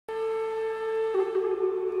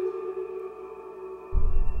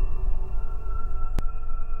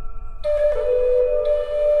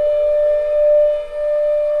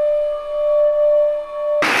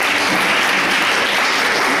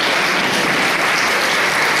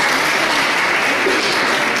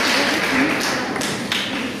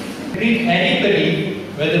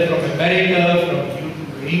whether from America, from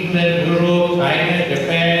England, Europe, China,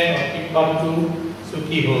 Japan, or Timbuktu,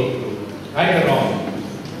 Sukhi Hotu. Right or wrong?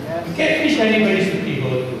 You can't wish anybody Sukhi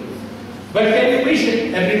Hotu. But can you wish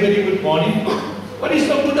everybody good morning? What is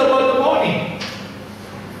so good about the morning?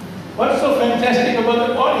 What's so fantastic about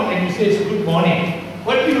the morning? And you say it's good morning.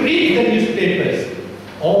 What do you read in the newspapers?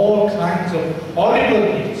 All kinds of horrible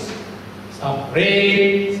things. Some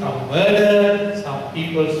rape, some murder, some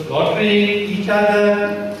people slaughtering each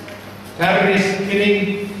other, terrorists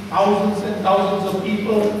killing thousands and thousands of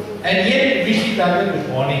people, and yet wish each other good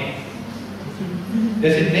morning.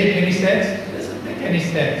 Does it make any sense? It doesn't make any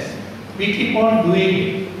sense. We keep on doing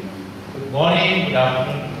it. Good morning, good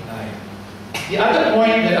afternoon, good night. The other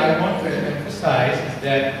point that I want to emphasize is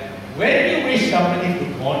that when you wish somebody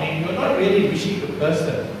good morning, you're not really wishing the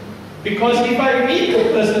person. Because if I meet the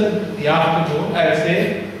person in the afternoon, I'll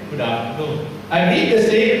say good afternoon. I meet the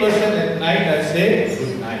same person at night, I'll say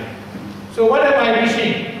good night. So what am I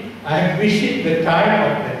wishing? I'm wishing the time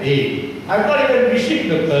of the day. I'm not even wishing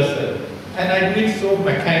the person. And I do it so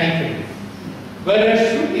mechanically. Whereas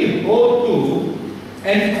Shruti Hotu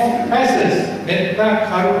encompasses Metta,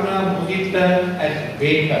 Karuna, Mudita, and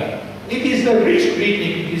Veda. It is a rich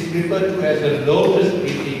greeting. It is referred to as a lotus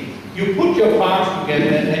greeting. You put your palms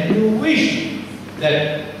together and you wish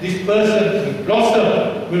that this person will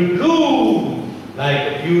blossom, will bloom like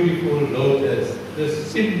a beautiful lotus, the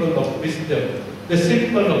symbol of wisdom, the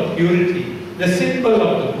symbol of purity, the symbol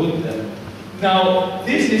of the Buddha. Now,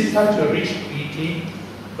 this is such a rich greeting,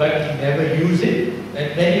 but we never use it,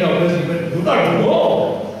 and many of us even do not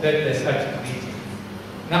know that there's such a greeting.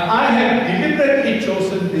 Now, I have deliberately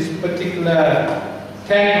chosen this particular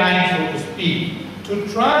tagline, so to speak, to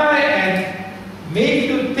try and make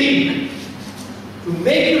you think,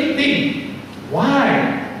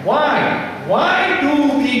 why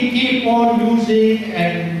do we keep on using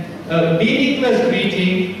a meaningless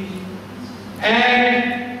greeting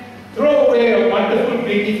and throw away a wonderful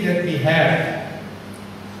greeting that we have,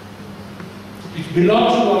 which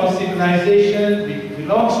belongs to our civilization, which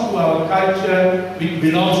belongs to our culture, which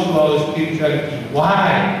belongs to our spirituality.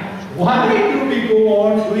 Why? Why do we go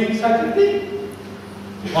on doing such a thing?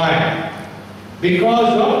 Why?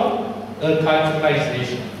 Because of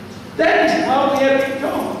culturalization. That is how we have been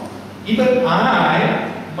taught. Even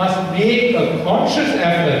I must make a conscious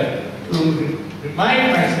effort to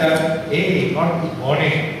remind myself, hey, not good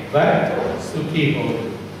morning, but Sukhi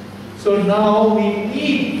Hotu. So now we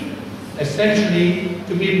need essentially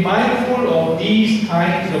to be mindful of these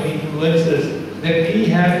kinds of influences that we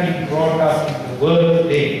have been brought up in the world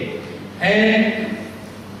today, and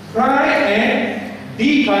try and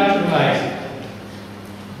deculturalize,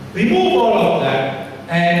 remove all of that,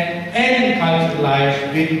 and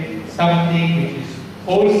culturalize with something which is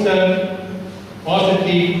wholesome,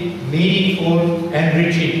 positive, meaningful,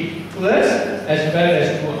 enriching to us as well as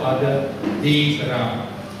to other beings around.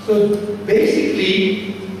 So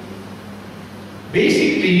basically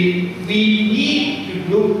we need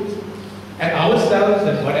to look at ourselves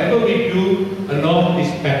and whatever we do along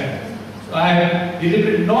this pattern. So I have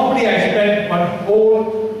deliberately, normally I spend one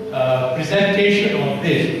whole presentation on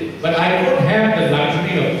this, but I don't have the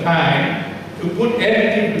luxury of time to put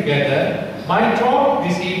everything together. My talk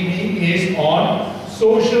this evening is on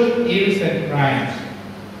social ills and crimes.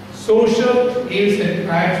 Social ills and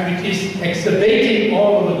crimes which is exacerbating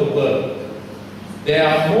all over the world. There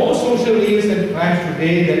are more social ills and crimes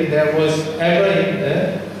today than there was ever in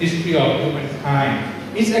the history of humankind.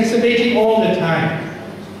 It's exacerbating all the time.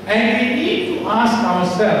 And we need to ask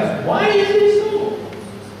ourselves, why is it so?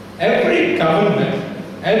 Every government,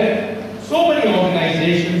 so many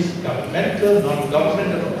organizations, governmental,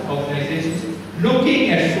 non-governmental organizations, looking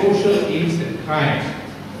at social ills and crimes.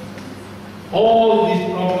 All these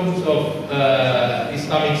problems of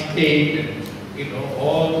Islamic State, and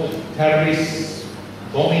all the terrorist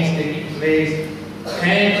bombings taking place,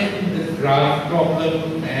 and the drug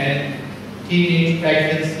problem, and teenage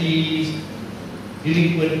pregnancies,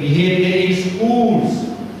 delinquent behavior in schools.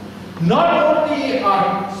 Not only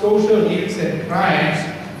are social ills and crimes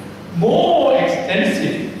more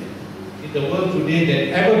extensive in the world today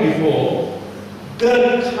than ever before,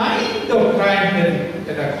 the kind of crimes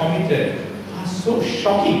that are committed are so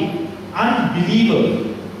shocking,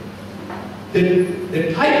 unbelievable.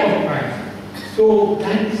 The type of crimes. So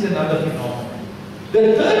that is another phenomenon. The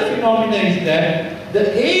third phenomenon is that the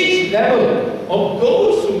age level of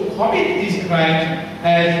those who commit these crimes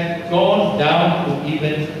has gone down to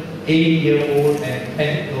even 8-year-old and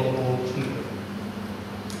 10-year-old children.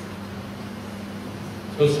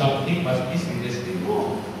 So something must be seriously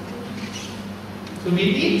wrong. So we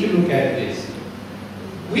need to look at this.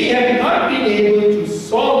 we have not been able to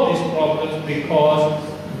solve these problems because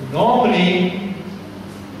normally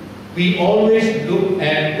we always look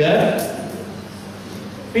at the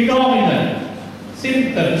phenomenon,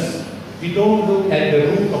 symptoms. We don't look at the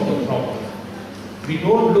root of the problem. We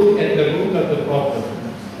don't look at the root of the problem.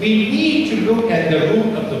 We need to look at the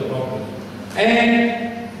root of the problem.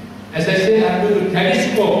 And as I said, I'm going to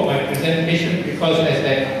telescope my presentation because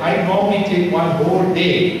I normally take one whole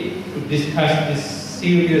day to discuss this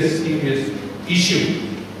serious issue,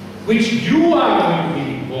 which you are going to be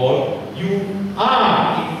involved. You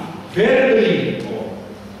are invariably involved.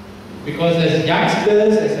 Because as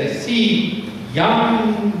youngsters, as I see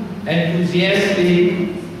young,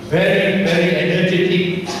 enthusiastic, very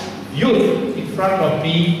energetic youth in front of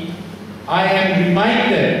me, I am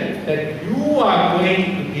reminded that you are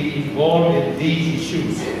going to be involved in these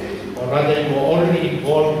issues, or rather you are already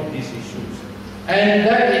involved in these issues. And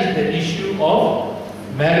that is the issue of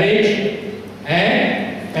marriage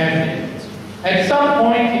and family. At some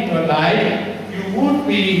point in your life, you would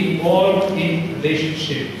be involved in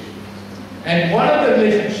relationships. And one of the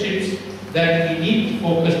relationships that we need to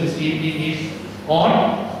focus this evening is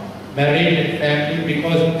on marriage and family,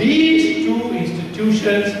 because these two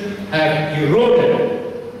institutions have eroded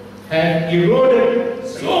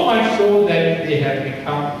so much so that they have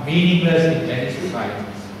become meaningless in many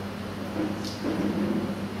societies.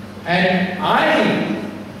 And I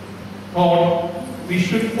thought we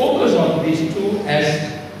should focus on these two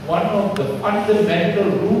as one of the fundamental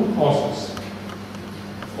root causes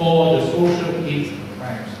for the social ills and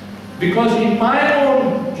crimes. Because in my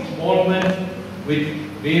own involvement with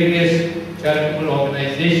various charitable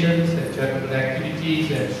organizations and charitable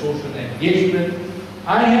activities and social engagement,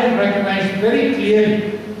 I have recognized very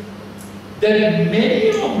clearly that many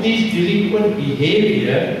of these delinquent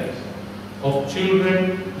behavior of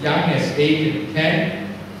children young as 8 and 10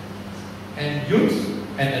 and youth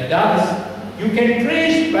and adults, you can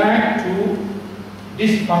trace back to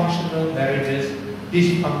dysfunctional marriages,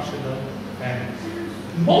 dysfunctional families.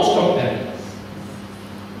 Most of them.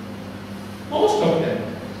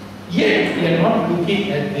 Yet we are not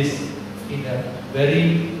looking at this in a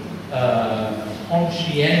very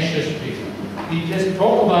conscientious way. We just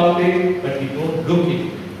talk about it, but we don't look at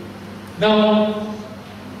it. Now,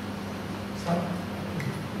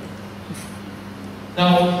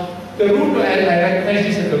 the root, I recognize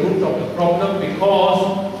this as the root of the problem because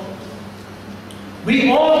we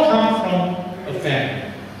all come from a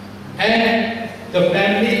family. And the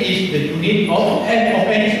family is the unit of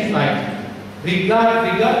any society.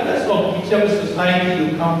 Regardless of whichever society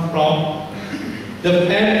you come from, the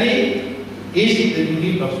family is the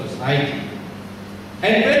unit of society.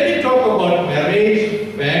 And when we talk about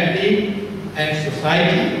marriage, family, and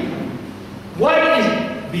society, what is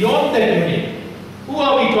beyond that unit? Who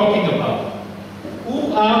are we talking about?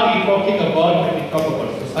 Who are we talking about when we talk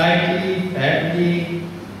about society, family,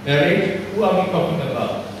 marriage? Who are we talking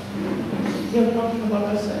about? We are talking about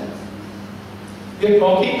ourselves. We are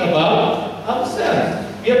talking about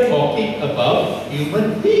ourselves. We are talking about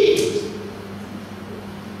human beings.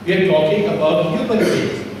 We are talking about human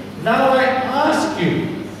beings. Now I ask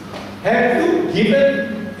you, have you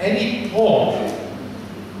given any thought,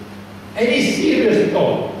 any serious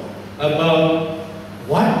thought about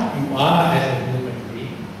what you are as a human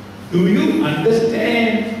being? Do you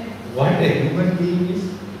understand what a human being is?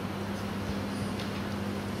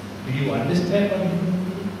 Do you understand what a human being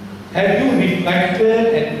is? Have you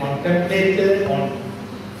reflected and contemplated on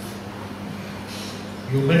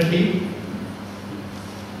human being?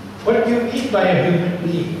 What do you mean by a human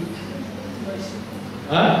being?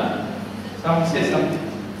 Huh? Some say something.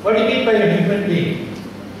 What do you mean by a human being?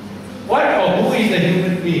 What or who is a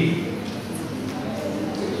human being?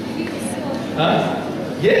 Huh?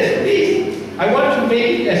 Yes, please. I want to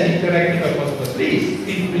make it as interactive as possible. Please,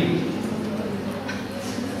 feel free.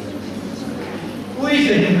 Who is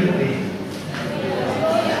a human being?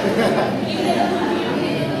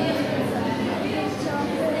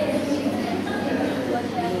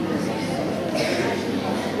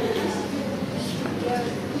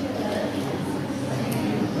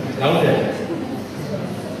 Louder.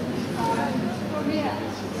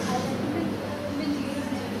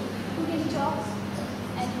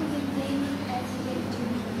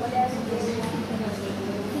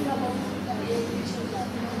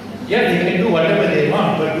 Yeah, they can do whatever they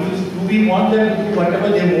want, but do we want them to do whatever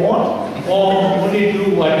they want, or only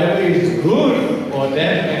do whatever is good for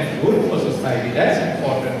them and good for society? That's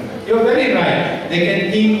important. You're very right. They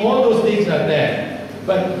can think all those things are there,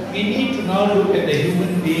 but we need to now look at the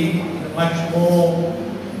human being in a much more,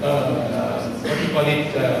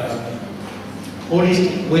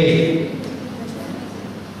 holistic way.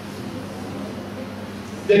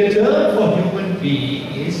 The term for human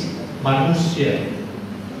being is Manusya,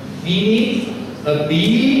 meaning a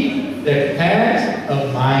being that has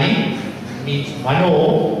a mind, means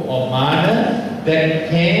mano or mana, that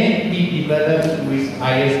can be developed to its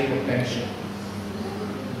highest potential.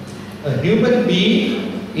 A human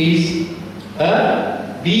being is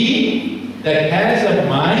a being that has a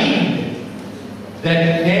mind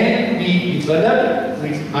that can be developed to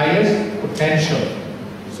its highest potential.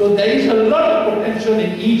 So there is a lot of potential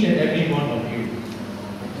in each and every one of you.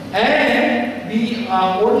 And we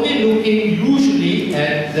are only looking usually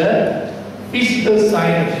at the physical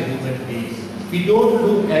side of the human being. We don't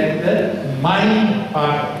look at the mind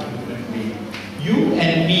part of the human being. You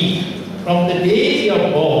and me, from the day you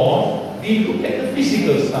are born, we look at the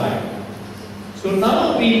physical side. So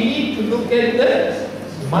now we need to look at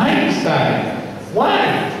the mind side.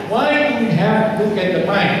 Why? Why do we have to look at the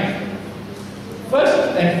mind?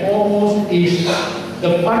 First and foremost is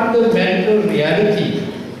the fundamental reality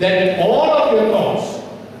that all of your thoughts,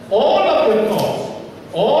 all of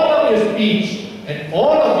your speech, and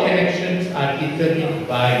all of your actions are determined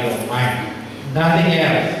by your mind. Nothing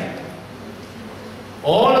else.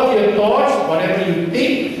 All of your thoughts, whatever you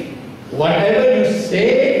think, whatever you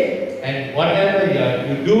say, and whatever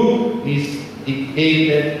you do is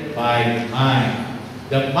dictated by the mind.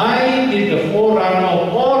 The mind is the forerunner of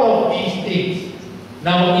all of these things.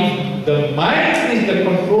 Now, if the mind is the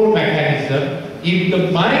control mechanism, if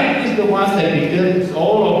the mind is the one that determines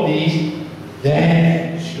all of these,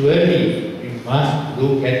 then surely we must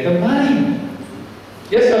look at the mind.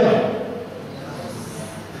 Yes or no?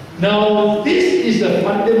 Now, this is a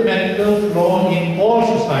fundamental flaw in all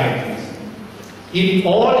societies, in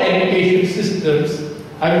all education systems.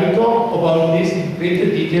 I will talk about this in greater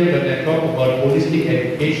detail when I talk about holistic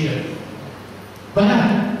education.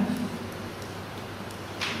 But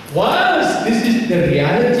once this is the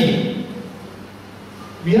reality,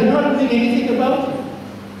 we are not doing anything about it.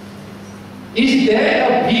 Is there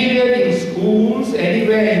a period in schools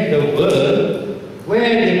anywhere in the world where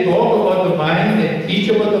they talk about the mind and teach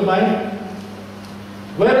about the mind?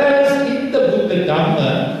 Whereas in the Buddha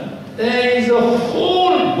Dhamma, there is a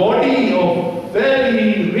whole body of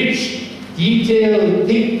very rich, detailed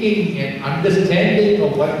thinking and understanding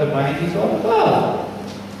of what the mind is all about.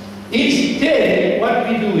 Instead, what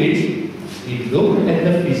we do is, we look at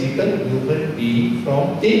the physical human being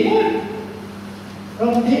from day one.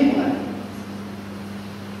 From day one.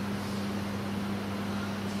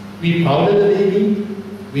 We powder the baby,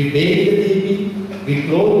 we bathe the baby, we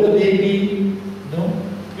clothe the baby, no?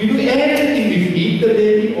 We do everything, we feed the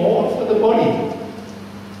baby, all for the body.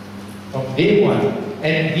 From day one.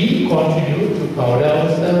 And we continue to powder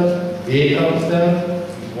ourselves, bathe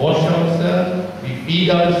ourselves, we wash ourselves, we feed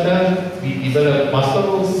ourselves, we develop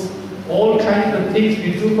muscles, all kinds of things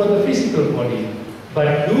we do for the physical body.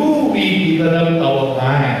 But do we develop our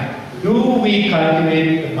mind? Do we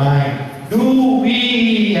cultivate the mind? Do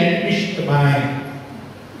we enrich the mind?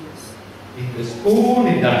 In the school,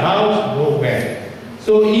 in the house, nowhere.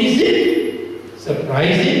 So is it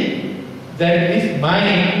surprising that this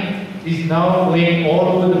mind is now going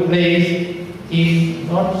all over the place in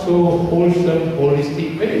not so wholesome,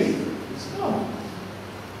 holistic ways? It's not.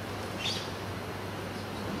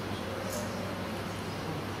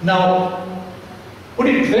 Now, put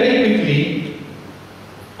it very quickly,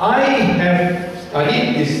 I have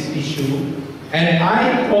studied this issue and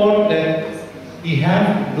I thought that we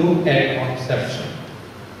have to look at conception.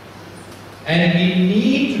 And we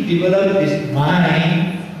need to develop this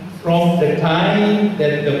mind from the time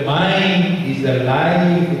that the mind is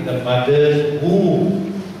alive in the mother's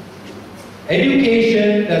womb.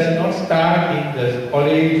 Education does not start in the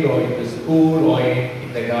college or in the school or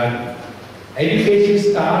in the garden.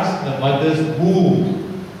 Education starts in the mother's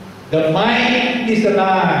womb. The mind is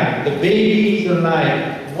alive, the baby is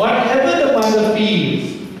alive. Whatever the mother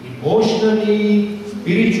feels, emotionally,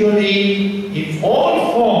 spiritually, in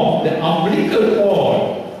all forms, the umbilical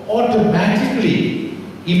cord automatically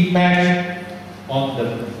impacts on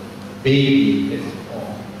the baby that is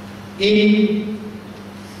born. In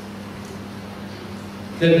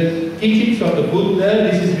the teachings of the Buddha,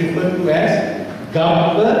 this is referred to as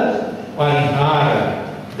Gamba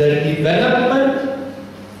Parihara, the development,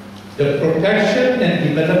 the protection and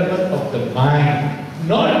development of the mind.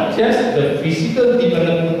 Not just the physical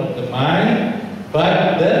development of the mind,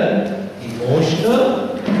 but the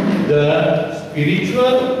emotional, the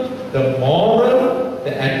spiritual, the moral,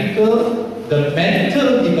 the ethical, the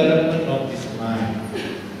mental development of this mind.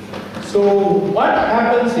 So what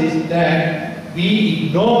happens is that we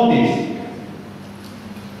ignore this.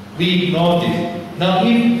 We ignore this. Now,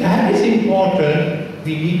 if that is important,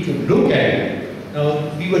 we need to look at it.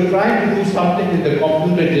 Now, we were trying to do something with the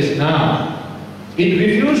computer just now. It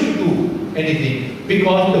refused to do anything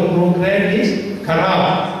because the program is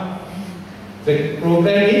corrupt. The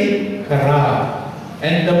program is corrupt.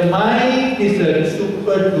 And the mind is a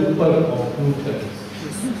super duper computer.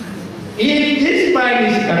 If this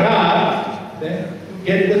mind is corrupt, then you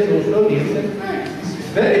get the social ills and facts. This is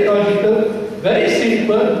very logical, very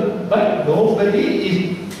simple, but nobody is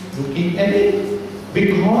looking at it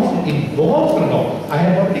because it involves a lot. I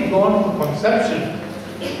have already gone to conception.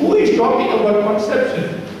 Who is talking about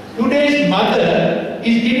conception? Today's mother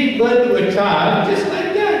is giving birth to a child just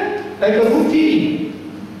like that, like a routine.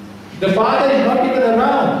 The father is not even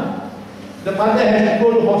around. The mother has to go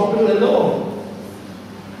to hospital alone.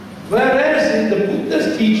 Whereas in the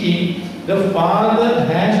Buddha's teaching, the father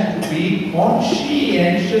has to be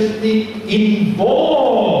conscientiously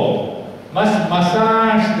involved. Must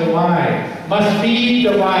massage the wife, must feed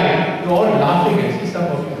the wife. You're all laughing. I see some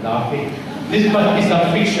of you laughing. This must be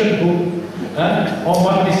some fiction book. Or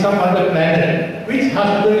must be some other planet. Which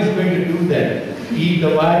husband is going to do that? Feed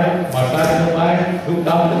the wife, massage the wife, look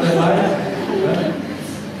after the wife.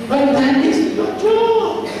 But that is your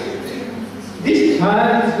job. This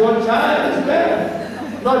child is your child as well.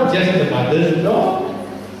 Not just the mother's job.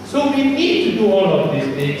 So we need to do all of these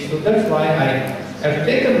things. So that's why I have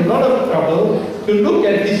taken a lot of trouble to look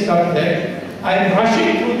at this subject. I am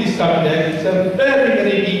rushing through this subject. It's a very,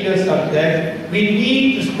 very detailed subject. We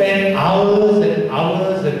need to spend hours and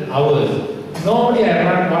hours and hours. Normally I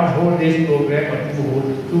run one whole day's program or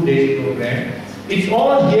two days program. It's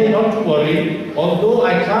all here, not to worry. Although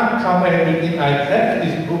I can't cover everything, I've left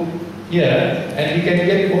this book here and we can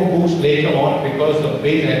get more books later on because of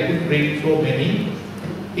weight. I could bring so many.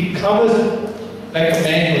 It covers like a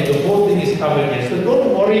manual. The whole thing is covered here. So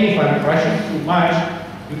don't worry if I'm rushing too much.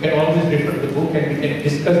 You can always refer to the book and we can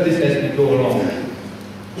discuss this as we go along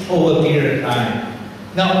over a period of time.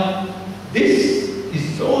 Now, this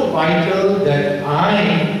is so vital that I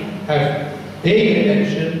have paid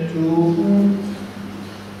attention to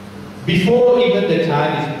before even the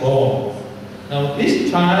child is born. Now, this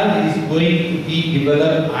child is going to be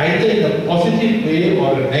developed either in a positive way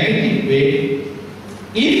or a negative way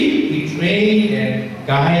if we train and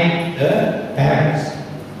guide the parents.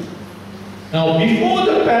 Now, before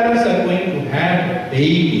the parents are going to have a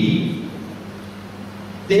baby,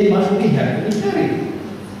 they must be happily married.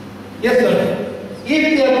 Yes or no? If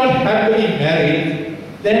they are not happily married,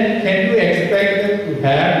 then can you expect them to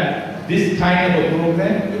have this kind of a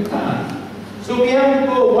program? You can't. So we have to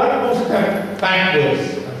go one more step backwards.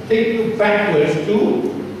 Take you backwards to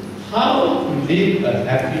how to live a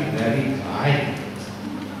happy married life.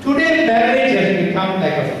 Today, marriage has become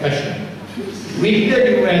like a fashion. Winter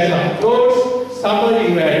you wear some clothes, summer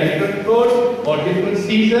you wear different clothes or different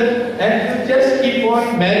season, and you just keep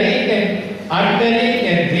on marrying and unmarrying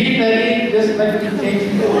and remarrying just like you change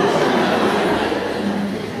clothes.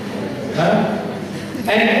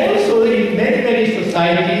 And also in many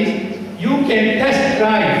societies, you can test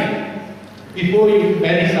drive before you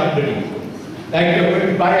marry somebody. Like you're going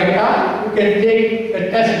to buy a car, you can take a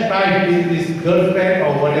test drive with this girlfriend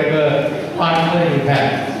or whatever partner you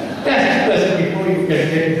have. Test first before you can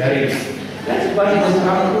get married. That's what it has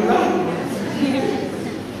come to now.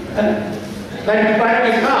 Like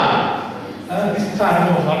buying a car. This car,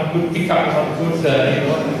 no, not good pickup, not good,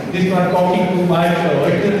 this one talking too much, or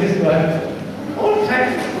this one. All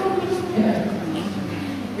kinds of problems. Yeah.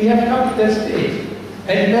 We have come to that stage.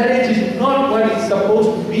 And marriage is not what it's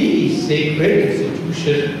supposed to be. Sacred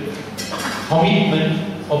institution, commitment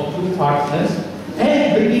of two partners,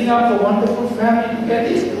 and bringing up a wonderful family together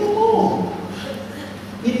is no more.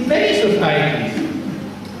 In many societies.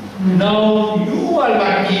 Now you are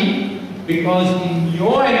lucky because in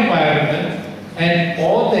your environment and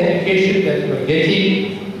all the education that you are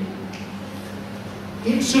getting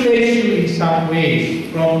insulates you in some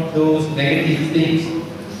ways from those negative things.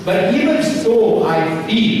 But even so, I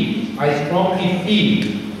strongly feel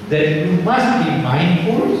that you must be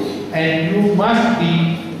mindful and you must be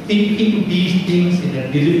thinking these things in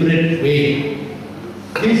a deliberate way.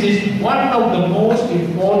 This is one of the most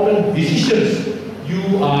important decisions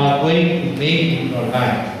you are going to make in your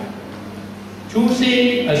life.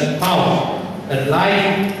 Choosing a spouse, a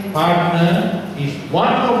life partner, is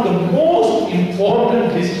one of the most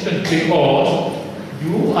important decisions because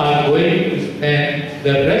you are going to spend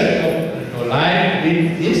the rest of your life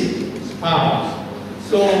with this spouse.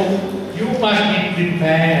 So you must be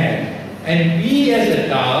prepared. And we as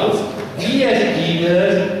adults, we as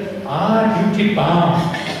leaders are duty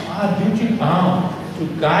bound to to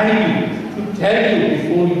guide you, to tell you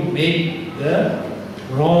before you make the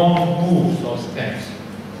wrong moves or steps.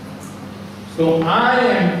 So I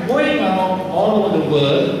am going around all over the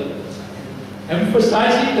world,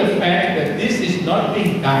 emphasizing the fact that this is not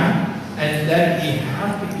being done and that we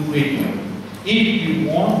have to do it if we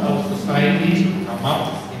want our societies to come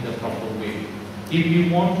up in the proper way. If we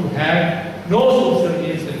want to have no social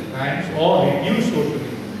ills and crimes or reduce social ills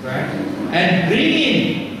and crimes and bring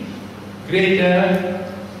in greater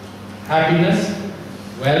happiness,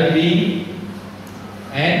 well-being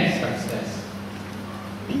and success.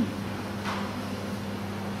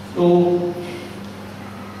 So,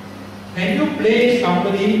 can you blame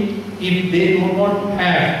somebody if they do not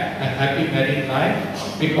have a happy married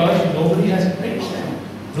life? Because nobody has trained them.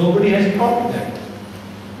 Nobody has taught them.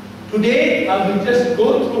 Today, I will just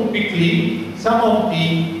go through quickly some of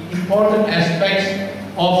the important aspects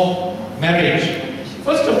of marriage.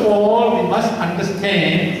 First of all, we must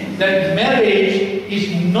understand that marriage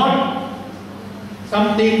is not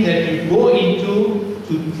something that you go into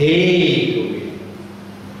to take away.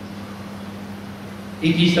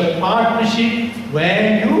 It is a partnership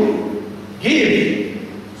where you give.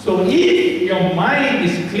 So if your mind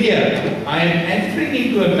is clear, I am entering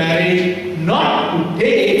into a marriage not to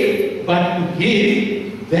take but to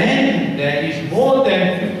give, then there is more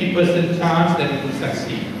than 50% chance that it will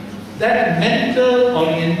succeed. That mental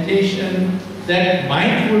orientation, that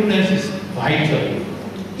mindfulness is vital.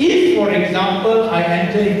 If, for example, I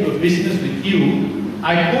enter into a business with you,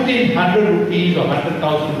 I put in 100 rupees or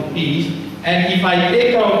 100,000 rupees, and if I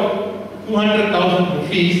take out 200,000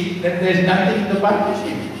 rupees, then there is nothing in the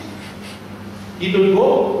partnership. It will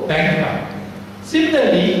go bankrupt.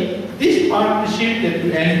 Similarly, this partnership that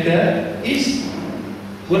you enter is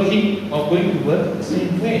working or going to work the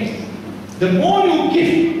same way. The more you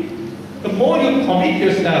give, the more you commit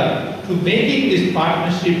yourself to making this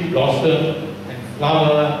partnership blossom and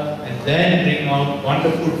flower and then bring out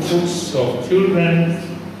wonderful fruits of children,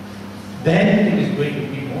 then it is going to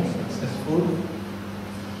be more successful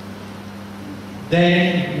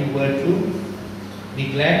than if you were to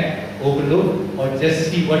neglect, overlook, or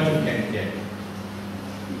just see what you can get.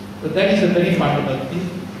 So that is a very fundamental thing.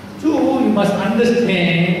 Two, you must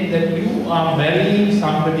understand that you are marrying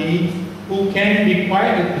somebody who can be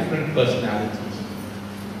quite a different personality.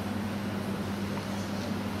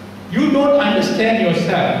 You don't understand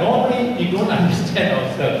yourself. Normally, we don't understand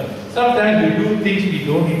ourselves. Sometimes we do things we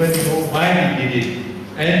don't even know why we did it.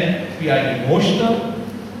 And we are emotional.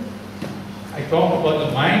 I talk about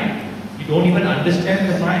the mind. You don't even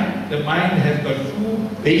understand the mind. The mind has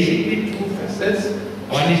got basically two facets.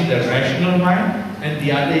 One is the rational mind and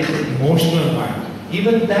the other is the emotional mind.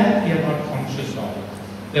 Even that we are not conscious of.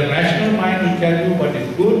 The rational mind will tell you what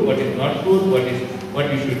is good, what is not good,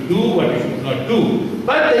 what you should do, what you should not do.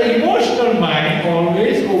 But the emotional mind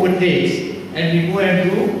always overtakes and we go and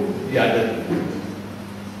do the other thing.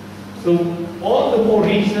 So all the more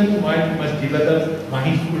reason why we must develop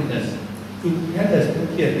mindfulness to tell us,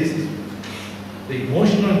 okay, this is the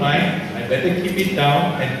emotional mind, I better keep it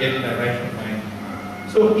down and get the rational mind.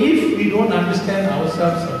 So if we don't understand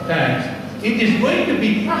ourselves sometimes, it is going to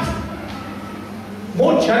be tough,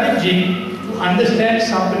 more challenging to understand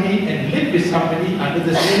somebody and live with somebody under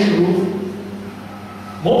the same roof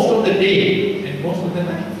most of the day and most of the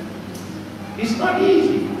night. It's not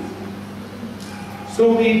easy.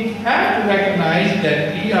 So we have to recognize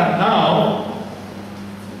that we are now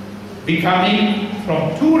becoming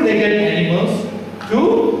from two-legged animals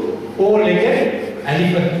to four-legged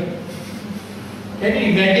elephant. Can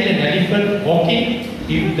you imagine an elephant walking?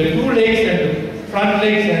 If the two legs and the front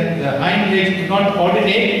legs and the hind legs do not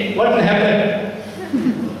coordinate, what will happen?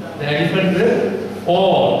 The elephant will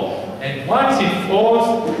fall. And once it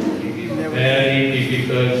falls, it is very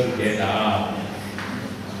difficult to get up.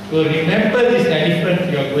 So remember this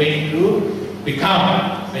elephant you are going to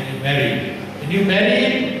become when you marry. When you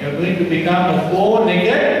marry, you are going to become a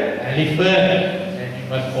four-legged elephant. And you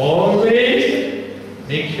must always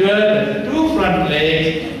make sure that the two front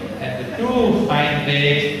legs and the two hind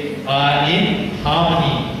legs are in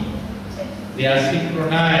harmony. They are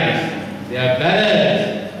synchronized, they are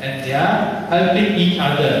balanced, and they are helping each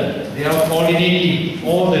other. They are coordinating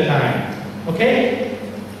all the time. Okay?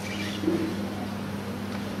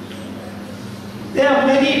 There are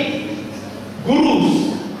many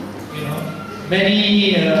gurus,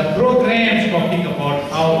 many programs talking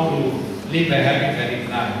about how to live a happy married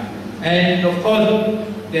life. And of course,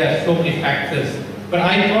 there are so many factors. But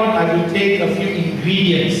I thought I would take a few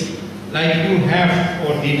ingredients, like you have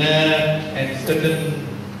for dinner and certain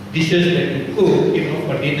dishes that you cook,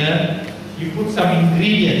 for dinner. you put some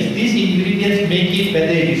ingredients. These ingredients make it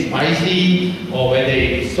whether it is spicy or whether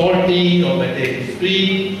it is salty or whether it is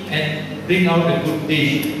sweet and bring out a good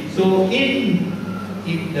dish. So in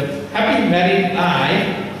the happy married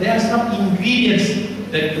life, there are some ingredients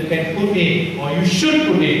that you can put in or you should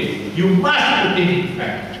put in. You must put in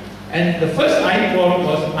fact. And the first I thought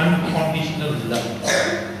was unconditional love.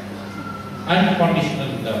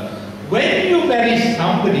 Unconditional love. When you marry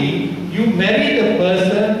somebody, you marry the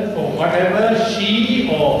person for whatever she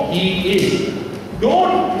or he is.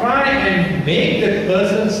 Don't try and make that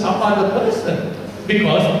person some other person,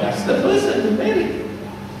 because that's the person you marry.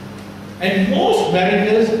 And most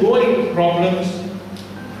marriages go into problems,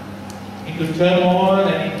 into turmoil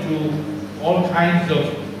and into all kinds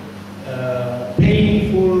of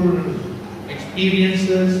painful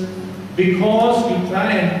experiences, because you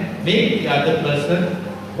try and make the other person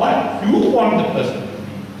what you want the person to be.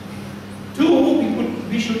 Two,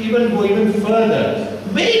 we should even go even further.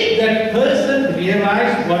 Make that person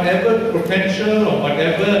realize whatever potential or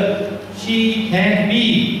whatever she can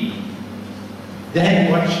be than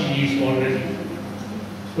what she is already.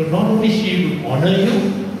 So not only she will honor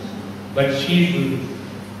you, but she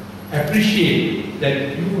will appreciate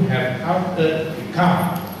that you have helped her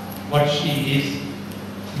become what she is,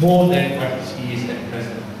 more than what she is at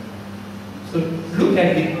present. So look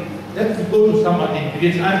at it. Let's go to some other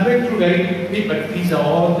ingredients. I'm going through very quickly, but these are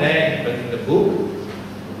all there in the book.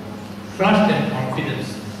 Trust and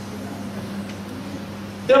confidence.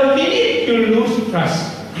 The minute you lose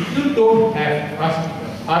trust, if you don't have trust in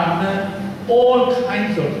your partner, all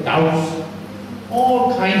kinds of doubts,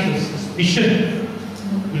 all kinds of suspicion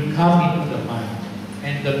will come into the mind.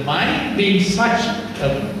 And the mind being such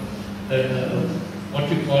what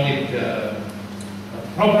you call it,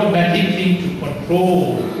 problematic thing to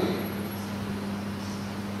control,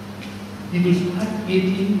 it will start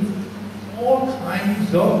getting all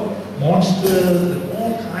kinds of monsters,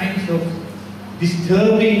 all kinds of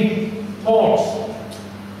disturbing thoughts,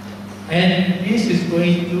 and this is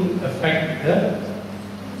going to affect the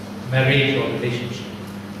marriage or relationship.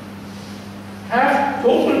 Have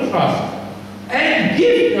total trust and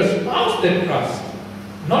give your spouse that trust.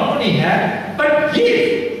 Not only have, but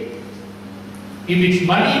give. If it's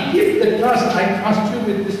money, give the trust. I trust you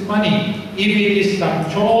with this money. If it is some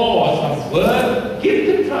chore or some work, give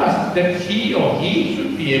the trust that she or he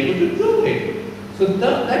should be able to do it. So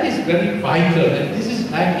that is very vital, and this is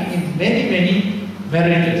lacking in many, many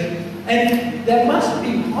marriages. And there must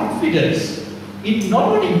be confidence in not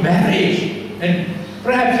only marriage, and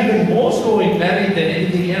perhaps even more so in marriage than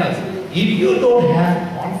anything else. If you don't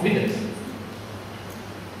have confidence,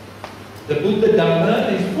 the Buddha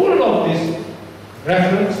Dhamma is full of this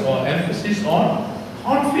reference or emphasis on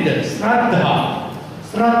confidence, Shraddha.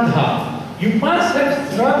 Shraddha. You must have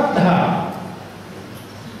Shraddha.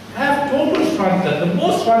 Have total Shraddha. The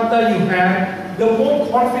more Shraddha you have, the more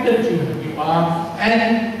confident you are,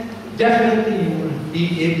 and definitely you will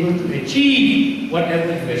be able to achieve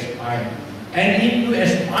whatever you aspire. And if you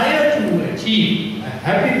aspire to achieve a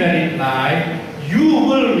happy married life, you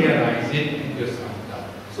will realize it in your Shraddha.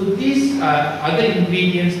 So these are other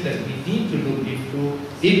ingredients that we need to look into.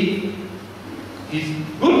 It is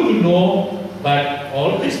good to know, but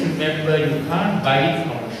always remember you can't buy it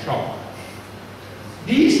from a shop.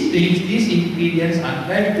 These things, these ingredients,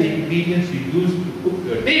 unlike the ingredients you use to cook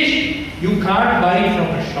your dish, you can't buy it from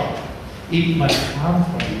a shop. It must come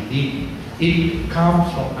from within. It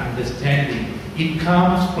comes from understanding. It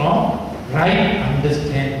comes from right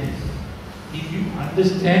understanding. If you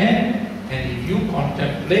understand and if you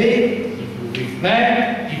contemplate, if you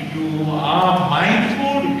reflect, if you are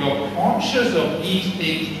mindful, if you are conscious of these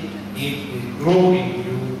things, it will grow in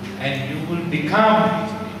you and you will become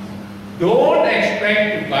these things. Don't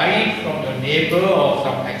expect to buy it from your neighbor or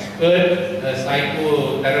some expert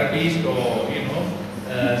psychotherapist or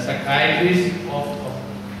psychiatrist or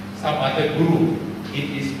some other guru. It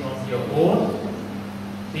is from your own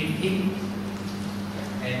thinking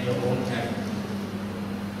and your own habit.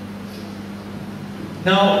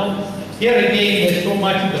 Now, here again, there's so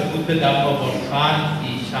much in the Buddha Dhamma about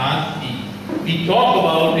Shanti, Shanti. We talk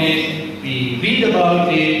about it, we read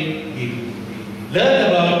about it, we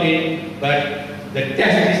learn about it, but the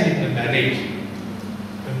test is in the marriage.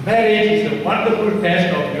 The marriage is a wonderful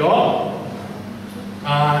test of your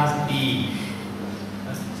Shanti.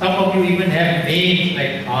 Some of you even have names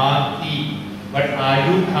like Kanti. But are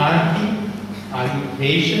you Kanti? Are you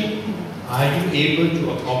patient? Are you able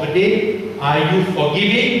to accommodate? Are you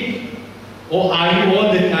forgiving? Or are you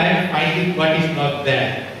all the time finding what is not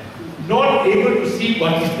there? Not able to see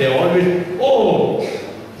what is there. Always, oh,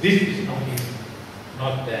 this is not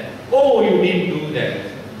not that. Oh, you didn't do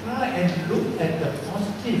that. Try and look at the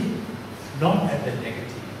positive, not at the negative.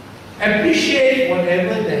 Appreciate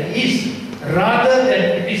whatever there is, rather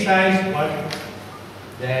than criticize what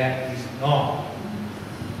there is not.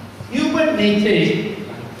 Human nature is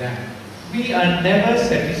like that. We are never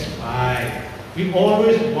satisfied. We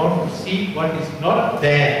always want to see what is not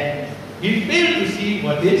there. We fail to see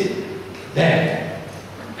what is there.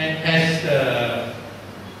 And as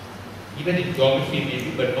even in geography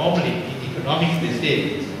maybe, but normally in economics they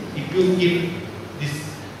say, if you give this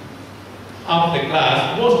half the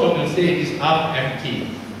glass, most of you say it is half empty.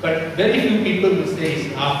 But very few people will say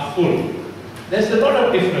it's half full. There's a lot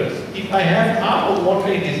of difference. If I have half of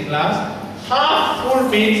water in this glass, half full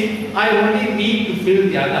means I only need to fill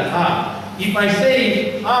the other half. If I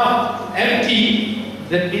say half empty,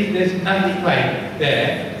 that means there's nothing right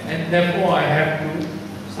there, and therefore I have to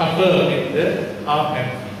suffer with the half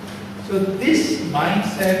empty. So this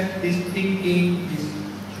mindset, this thinking, this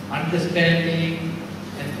understanding,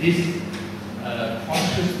 and this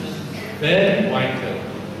consciousness is very vital.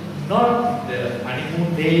 Not in the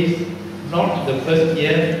honeymoon days, not in the first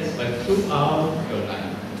year, but throughout your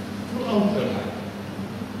life. Throughout your life.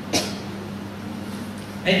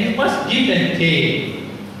 And you must give and take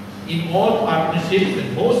in all partnerships,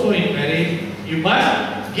 and also in marriage. You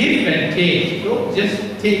must give and take. Don't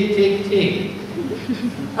just take.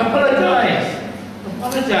 Apologize.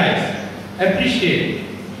 Appreciate.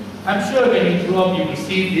 I'm sure when you grow up, you will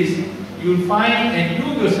see this. You will find, and you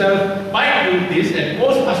yourself might do this, and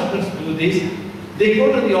most husbands do this. They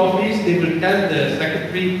go to the office, they will tell the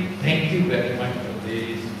secretary, thank you very much for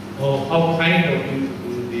this. Oh, how kind of you to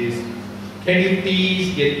do this. Can you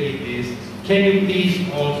please get me this? Can you please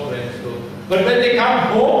also and so? But when they come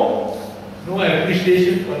home, no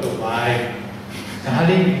appreciation for the wife.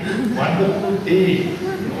 Darling, wonderful day.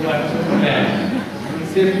 Oh, I'm so glad. You will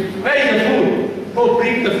say, where is the food? Oh,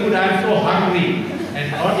 bring the food, I'm so hungry.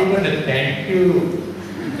 And not even a thank you.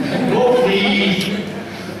 No, please.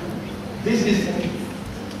 This is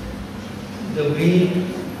the way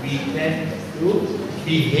we tend to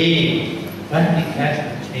behave, but it has to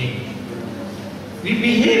change. We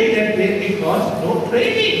behave that way because no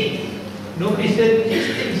training. Nobody said these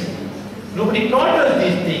things. Nobody taught us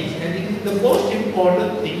these things, and it is the most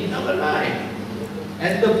important thing in our life.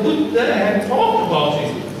 And the Buddha had talked about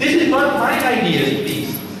this. This is not my ideas, please.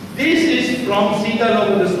 This is from Sita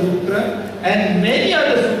Sutra and many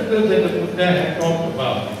other sutras that the Buddha had talked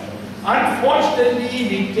about. Unfortunately,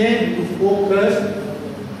 we tend to focus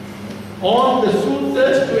on the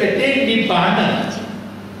sutras to attain Nibbana,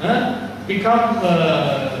 become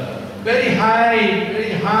very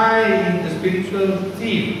high in the spiritual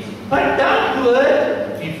field. But down to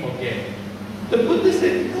earth, we forget. The Buddha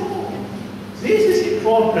said, no, this is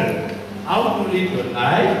important. How to live your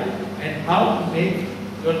life and how to make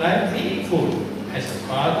your life meaningful. As a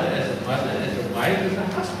father, as a mother, as a wife, as a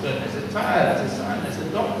husband, as a child, as a son, as a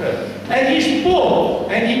doctor. And he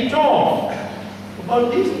spoke and he talked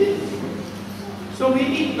about these things. So we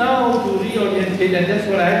need now to reorientate, and that's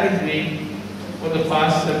what I've been doing for the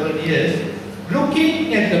past several years,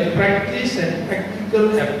 looking at the practice and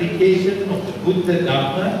practical application of the Buddha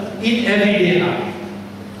Dhamma in everyday life.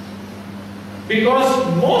 Because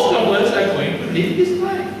most of us are going to live this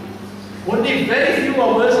life. Only very few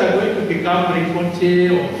of us are going to become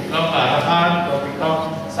Rinpoche or become Arahant or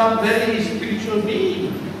become some very spiritual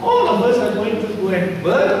being. All of us are going to go and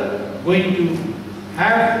work, going to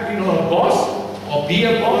have a boss or be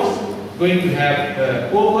a boss, going to have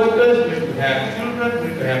co-workers, going to have children,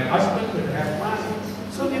 going to have husbands, going to have wives.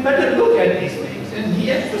 So we better look at these things, and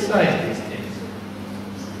he emphasized these things.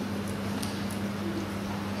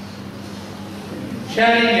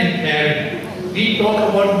 Sharing and caring. We talk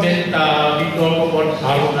about metta, we talk about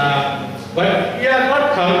karuna, but we are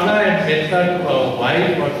not karuna and metta to our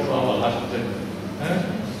wife or to our husband.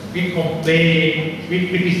 We complain, we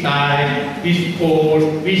criticize, we scold,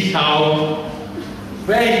 we shout.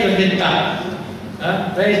 Where is the metta?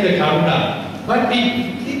 Where is the karuna? But we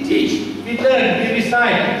teach, we learn, we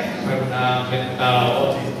recite karuna, metta,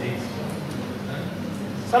 all these things.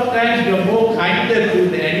 Sometimes we are more kinder to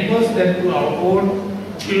the animals than to our own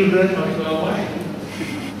children or to our wife.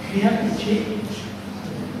 We have to change.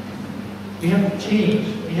 We have to change.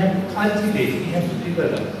 We have to cultivate. We have to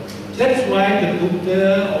develop. That's why the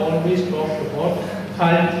Buddha always talked about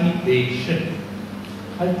cultivation.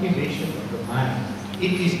 Cultivation of the mind.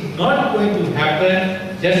 It is not going to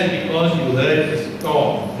happen just because you heard the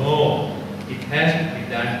storm. No. It has to be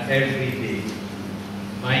done every day.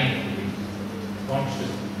 Mindfully,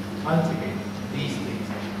 consciously, cultivate these things.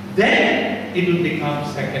 Then it will become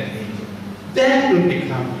second nature. that will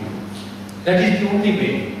become you. That is the only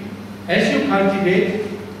way. As you cultivate,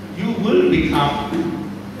 you will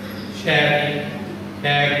become sharing,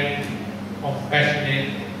 caring, compassionate,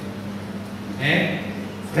 and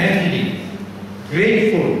friendly,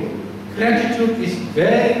 grateful. Gratitude is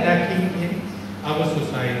very lacking in our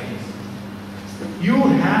societies. You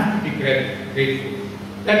have to be grateful.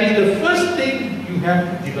 That is the first thing you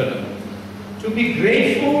have to develop. To be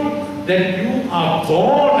grateful that you are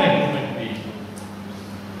born a human being.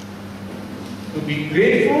 To be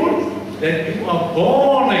grateful that you are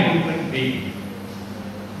born a human being.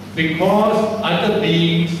 Because other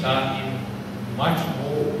beings are in much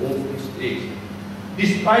more woeful state.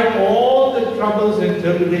 Despite all the troubles and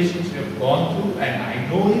tribulations you have gone through, and I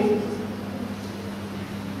know it,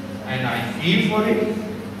 and I feel for it,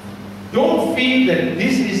 don't feel that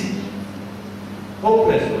this is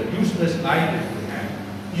hopeless or useless life that you have.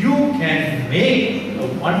 You can make a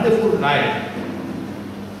wonderful life,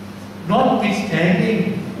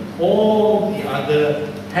 notwithstanding all the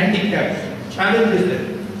other handicaps, challenges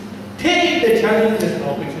that take the challenge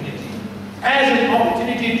as an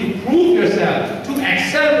opportunity to prove yourself, to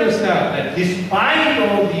excel yourself, that despite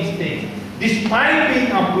all these things, despite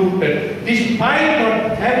being uprooted, despite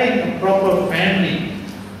not having a proper family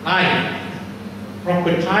life,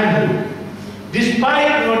 proper childhood,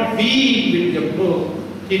 despite not being with your close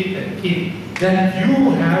kin and kin, that you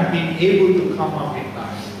have been able to come up in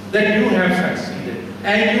life, that you have succeeded,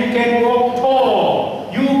 and you can walk tall,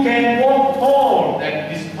 you can walk tall,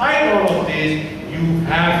 that despite all of this, you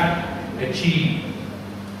have achieved.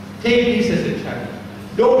 Take this as a challenge.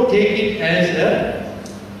 Don't take it as a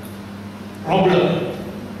problem.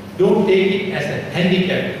 Don't take it as a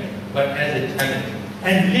handicap, but as a challenge.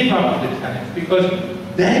 And live up to the challenge, because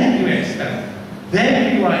then you excel.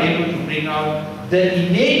 Then you are able to bring out the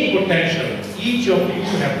innate potential. Each of you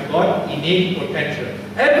have got innate potential.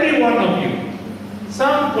 Every one of you,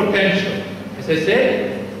 some potential. As I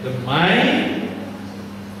said, the mind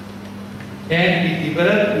can be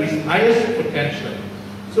developed to its highest potential.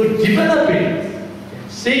 So develop it. You can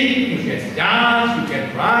sing, you can dance, you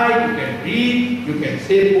can write, you can read, you can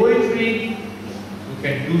say poetry, you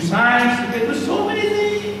can do science, you can do so many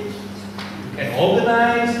things. You can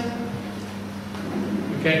organize,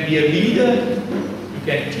 you can be a leader, you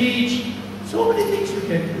can teach, so many things you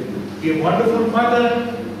can do. Be a wonderful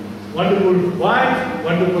mother, wonderful wife,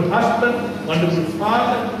 wonderful husband, wonderful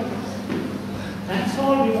father. That's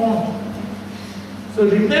all we want. So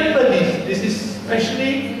remember this. This is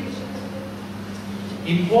especially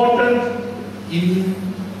important in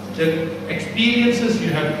the experiences you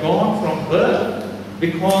have gone from birth,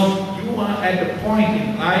 because you are at a point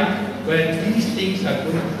in life where these things are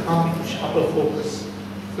going to come into sharper focus.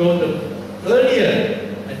 So the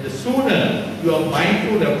earlier and the sooner you are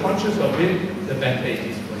mindful or conscious of it, the better it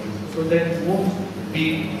is for you. So that you won't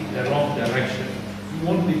be in the wrong direction. You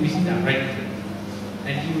won't be misdirected.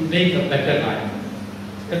 And you will make a better life.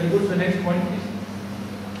 Can we go to the next point, please?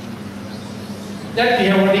 That we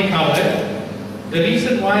have already covered. The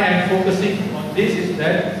reason why I am focusing on this is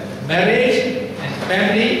that marriage and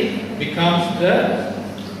family becomes the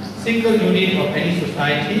single unit of any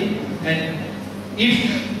society, and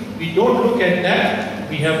if we don't look at that,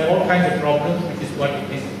 we have all kinds of problems, which is what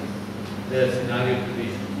it is the scenario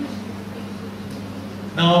today.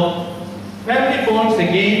 Now, family bonds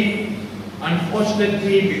again,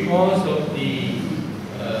 unfortunately, because of the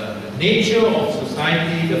nature of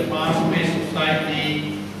society, the fast-paced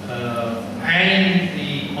society, and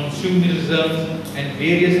the consumerism and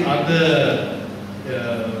various other,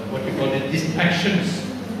 what you call it, distractions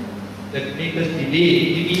that make us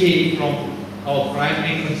deviate from our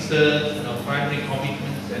primary concerns and our primary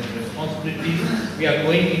commitments and responsibilities, we are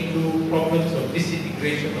going into problems of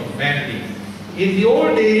disintegration of family. In the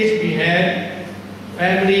old days, we had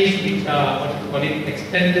families which are, what you call it,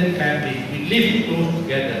 extended families. We lived close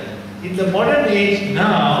together. In the modern age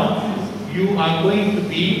now, you are going to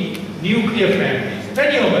be nuclear families,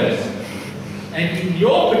 many of us. And in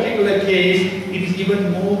your particular case, it is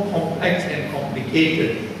even more complex and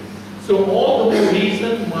complicated. So all the more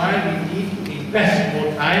reason why we need to invest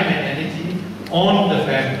more time and energy on the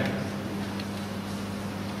family.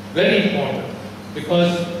 Very important,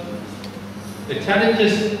 because the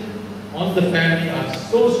challenges on the family are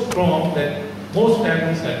so strong that most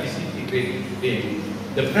families are disintegrating today.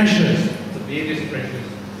 The pressures, the various pressures.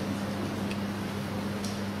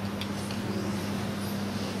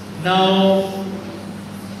 Now,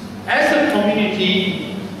 as a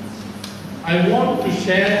community, I want to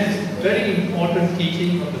share this very important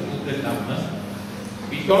teaching of the Buddha Lama.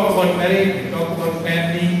 We talk about marriage, we talk about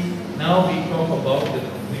family, now we talk about the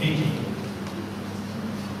community.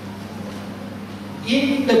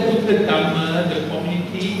 In the Buddha Dhamma, the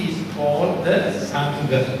community is called the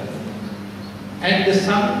Sangha. And the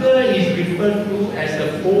Sangha is referred to as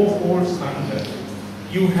a fourfold Sangha.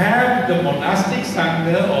 You have the monastic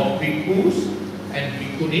Sangha of bhikkhus and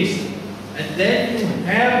bhikkhunis, and then you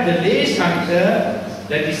have the lay Sangha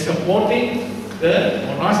that is supporting the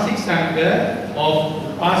monastic Sangha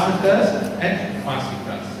of Upasakas and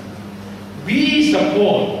Upasikas. We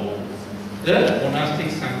support the monastic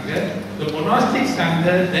Sangha. The monastic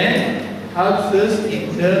Sangha then helps us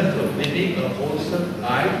in terms of living a wholesome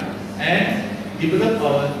life and develop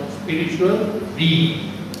our spiritual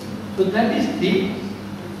being. So that is the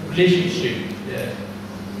relationship there.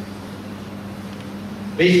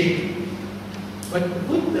 Basically. But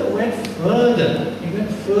Buddha went further. He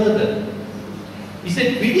went further. He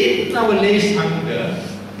said, within our lay Sangha,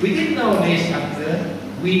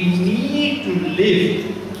 we need to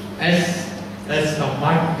live as a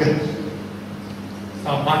Samagga.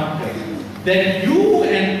 Then you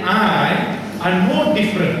and I are no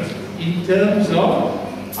different in terms of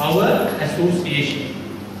our association.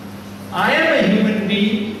 I am a human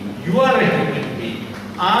being, you are a human being.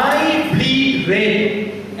 I bleed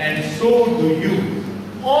red and so do you.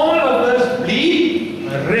 All of us bleed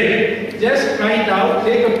red. Just try it out,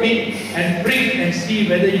 take a pin and prick and see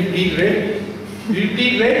whether you bleed red. Do you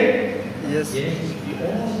bleed red? Yes. Yes, we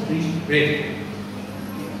all bleed red.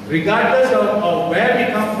 Regardless of where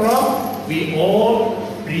we come from, we all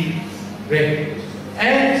bleed red.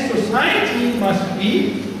 And society must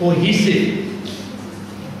be cohesive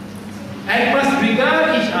and must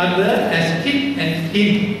regard each other as kin and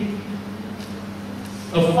kin.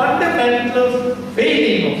 A fundamental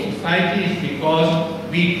failing of society is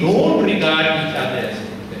because we don't regard each other as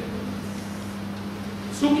kin.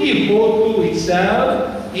 Sukhi Hotu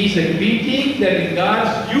itself is a greeting that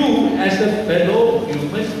regards you as a fellow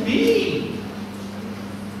human being.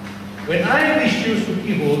 When I wish you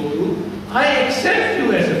Sukhi Hotu, I accept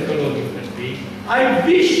you as a fellow human being. I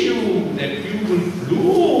wish you that you will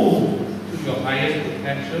bloom to your highest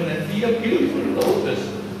potential and be a beautiful lotus.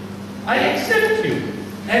 I accept you.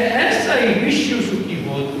 And as I wish you Sukhi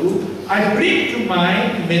Hotu, I bring to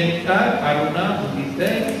mind Metta, Karuna, Mudita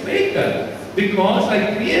and Viveka, because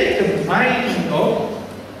I create a mind of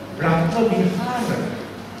Brahma Vihara,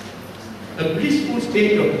 a blissful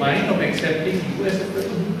state of mind of accepting you as a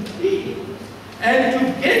human being. And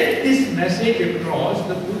to get this message across,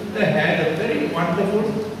 the Buddha had a very wonderful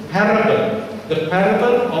parable, the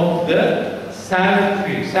parable of the salad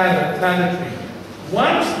tree.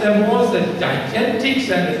 Once there was a gigantic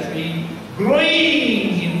salad tree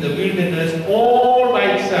growing in the wilderness all by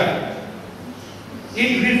itself.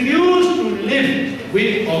 It refused to live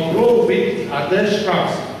with or grow with other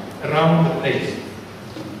shrubs around the place.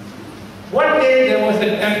 One day there was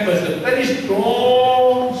a tempest, a very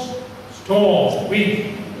strong storm,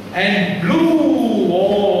 wind, and blew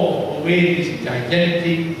all away this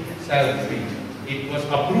gigantic salad tree. It was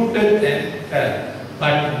uprooted and fell,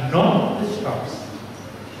 but not the shrubs.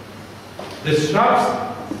 The shrubs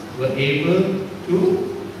were able to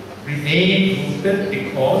remain rooted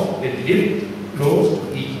because they lived close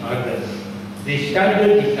to each other. They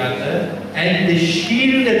sheltered each other and they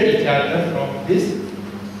shielded each other from this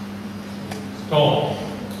storm.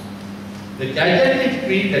 The gigantic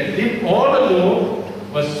tree that lived all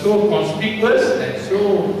alone was so conspicuous and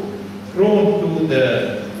so prone to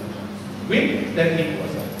the wind that it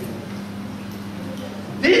was uprooted.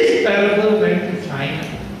 This parable went to China.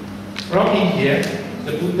 From India,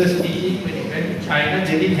 the Buddha's teaching, when he went to China,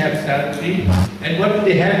 they didn't have salad tree. And what did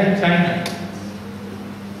they have in China?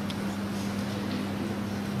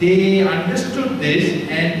 They understood this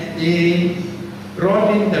and they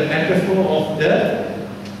brought in the metaphor of the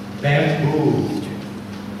bamboo.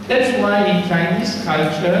 That's why in Chinese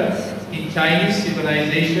culture, in Chinese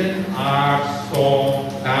civilization, art, song,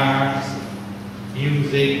 dance,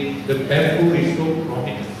 music, the bamboo is so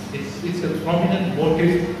prominent. It's a prominent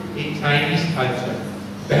motif in Chinese culture.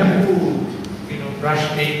 Bamboo, brush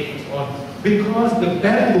paint, because the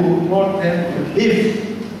bamboo taught them to live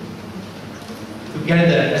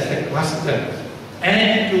together as a cluster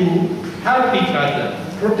and to help each other,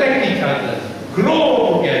 protect each other,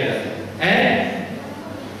 grow together, and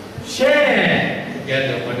share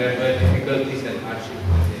together whatever difficulties and hardships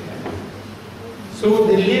they have. So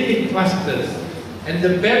they live in clusters, and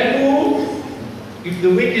the bamboo, if the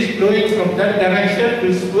wind is blowing from that direction,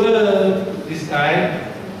 will swerve to this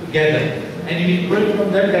side together. And if it blows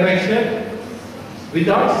from that direction,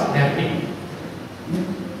 without snapping.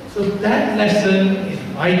 So that lesson is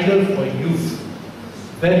vital for youth.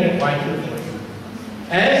 Very vital for you.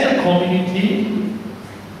 As a community,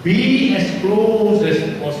 be as close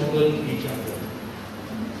as possible to each other.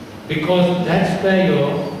 Because that's where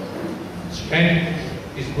your strength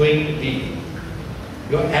is going to be.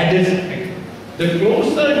 Your added strength. The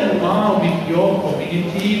closer you are with your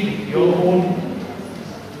community, with your own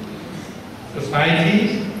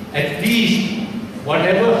society, at least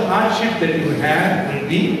whatever hardship that you have will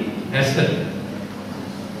be lessened.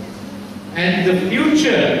 And the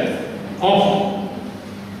future of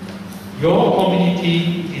your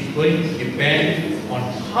community is going to depend on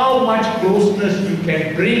how much closeness you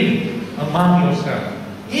can bring among yourself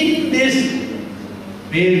in this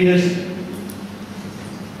various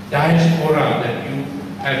diaspora that you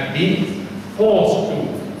have been forced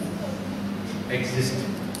to exist.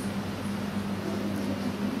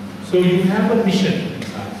 So you have a mission in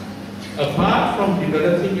life. Apart from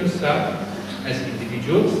developing yourself as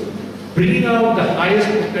individuals, bring out the highest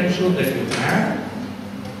potential that you have,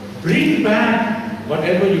 bring back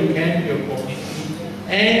whatever you can to your community,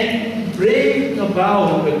 and bring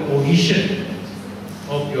about the cohesion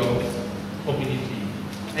of your community,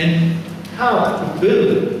 and how to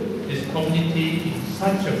build this community in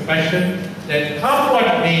such a fashion that come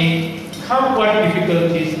what may, come what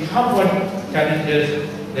difficulties, come what challenges,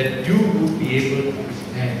 that you will be able to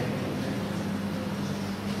withstand.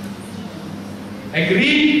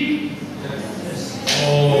 Agree? Yes.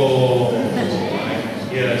 Oh,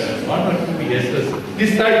 yes. One or two yeses.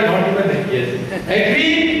 This time not even a yes.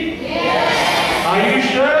 Agree? Yes. Are you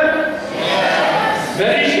sure? Yes.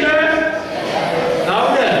 Very sure? Yes.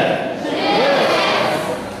 Louder. Yes.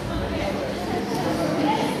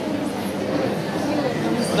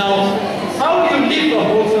 Now, how do you live a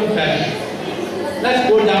wholesome family? Let's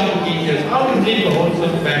go down to details. How do you live a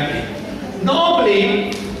wholesome family?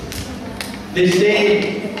 Normally, they say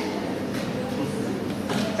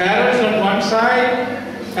parents on one side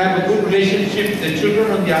have a good relationship, the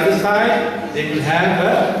children on the other side, they will have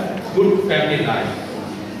a good family life.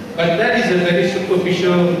 But that is a very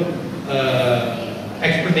superficial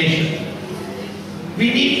explanation.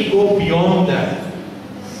 We need to go beyond that.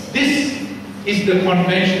 This is the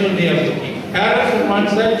conventional way of looking. Parents on one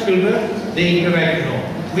side, children, they interact.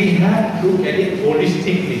 No. We have to look at it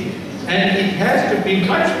holistically. And it has to be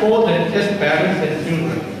much more than just parents and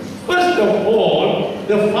children. First of all,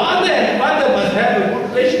 the father and mother must have a good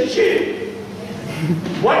relationship.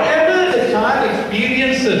 Whatever the child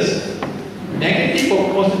experiences, negative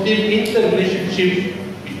or positive in the relationship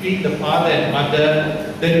between the father and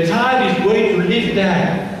mother, the child is going to live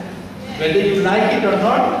that. Whether you like it or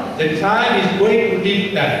not, the child is going to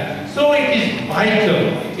live that. So it is vital,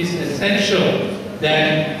 it is essential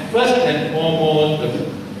that first and foremost, the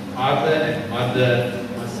father and mother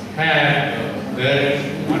must have a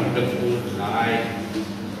very wonderful life,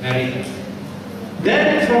 marriage.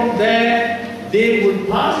 Then from there, they will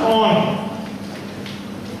pass on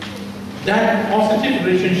that positive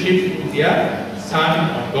relationship to their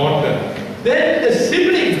son or daughter. Then the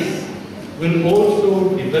siblings will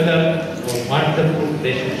also develop a wonderful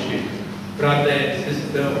relationship. Brother and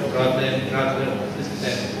sister, or brother and brother, or sister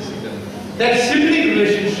and sister. That sibling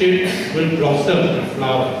relationship will blossom and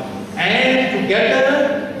flower. And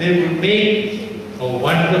together they will make a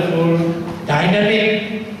wonderful,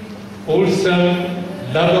 dynamic, wholesome,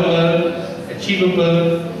 lovable,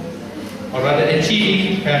 achievable, or rather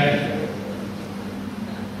achieving family.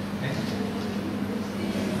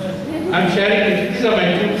 I'm sharing with these are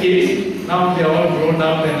my two kids. Now they are all grown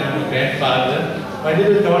up and I'm a grandfather. My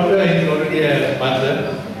little daughter is already a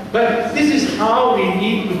mother. But this is how we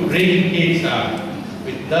need to bring kids up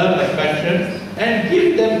with love and passion and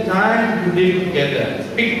give them time to live together.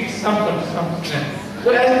 Pick some strength.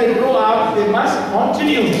 So as they grow up, they must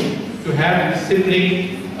continue to have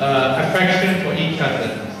sibling affection for each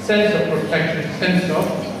other, sense of protection, sense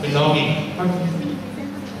of belonging.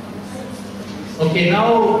 Okay,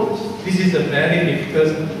 now this is a very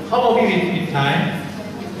difficult. How are we with time?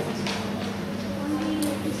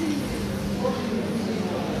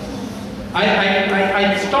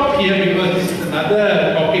 I stop here because this is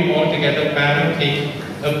another topic altogether, parenting,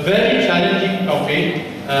 a very challenging topic,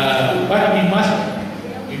 but we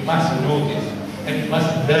must know this, and we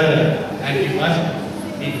must learn, and we must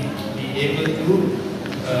be able to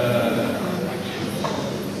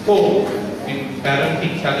cope with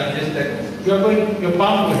parenting challenges that you're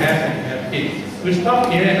bound to have when you have kids. We'll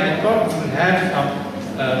stop here, and I thought we would have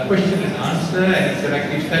some question and answer and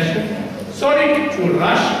interactive session. Sorry to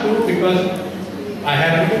rush through because I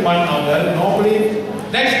have to do 1 hour. Normally,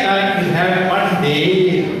 next time we'll have 1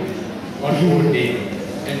 day, 1 whole day,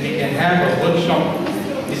 and we can have a workshop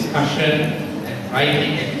discussion and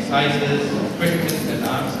writing exercises, questions and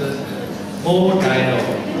answers, more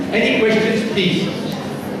dialogue. Any questions, please?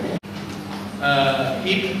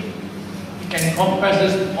 It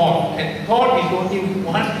encompasses thought, and thought is only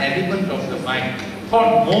one element of the mind.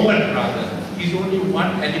 Thought moment rather is only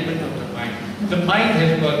one element of the mind. The mind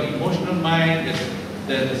has got the emotional mind,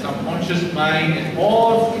 the subconscious mind, and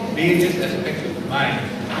all various aspects of the mind.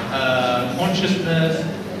 Consciousness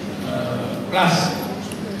plus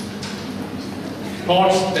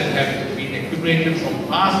thoughts that have been accumulated from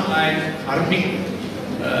past lives, karmic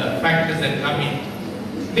factors that come in.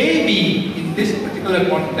 Maybe in this particular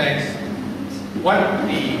context, what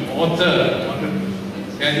the author wanted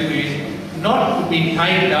to tell you is not to be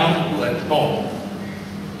tied down to a thought,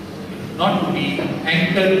 not to be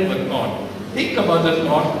anchored to a thought. Think about the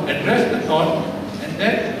thought, address the thought, and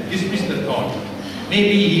then dismiss the thought.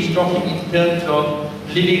 Maybe he's talking in terms of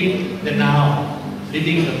living the now,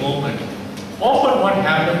 living the moment. Often what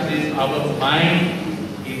happens is our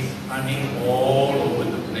mind is running all over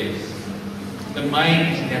the place. The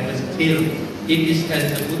mind is never still. It is,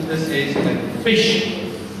 as the Buddha says, a fish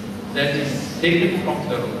that is taken from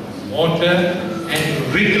the water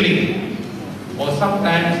and wriggling. Or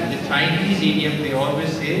sometimes in the Chinese idiom they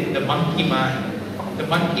always say the monkey mind. The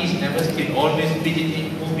monkey is never still, always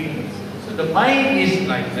fidgeting, moving. So the mind is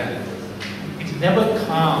like that. It's never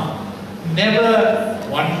calm, never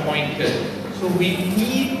one-pointed. So we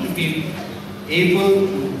need to be able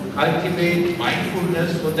to cultivate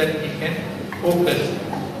mindfulness so that we can focus.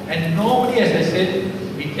 And normally, as I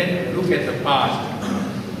said, we can look at the past,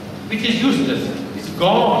 which is useless. It's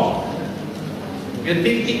gone. We are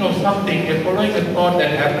thinking of something, we are following a thought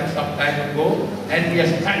that happened some time ago, and we are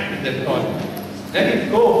stuck with the thought. Let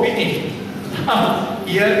it go, finish.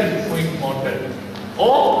 Here is going forward.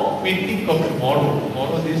 Or we think of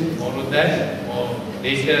tomorrow this, tomorrow that, or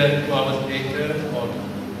later, 2 hours later, or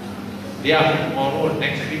day after tomorrow, or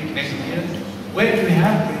next week, next year, when we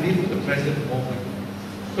have to live the present moment.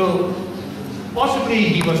 So, possibly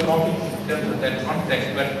he was talking in terms of that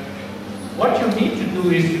context, but what you need to do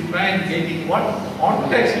is to try and get in what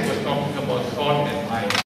context he was talking about thought and mind.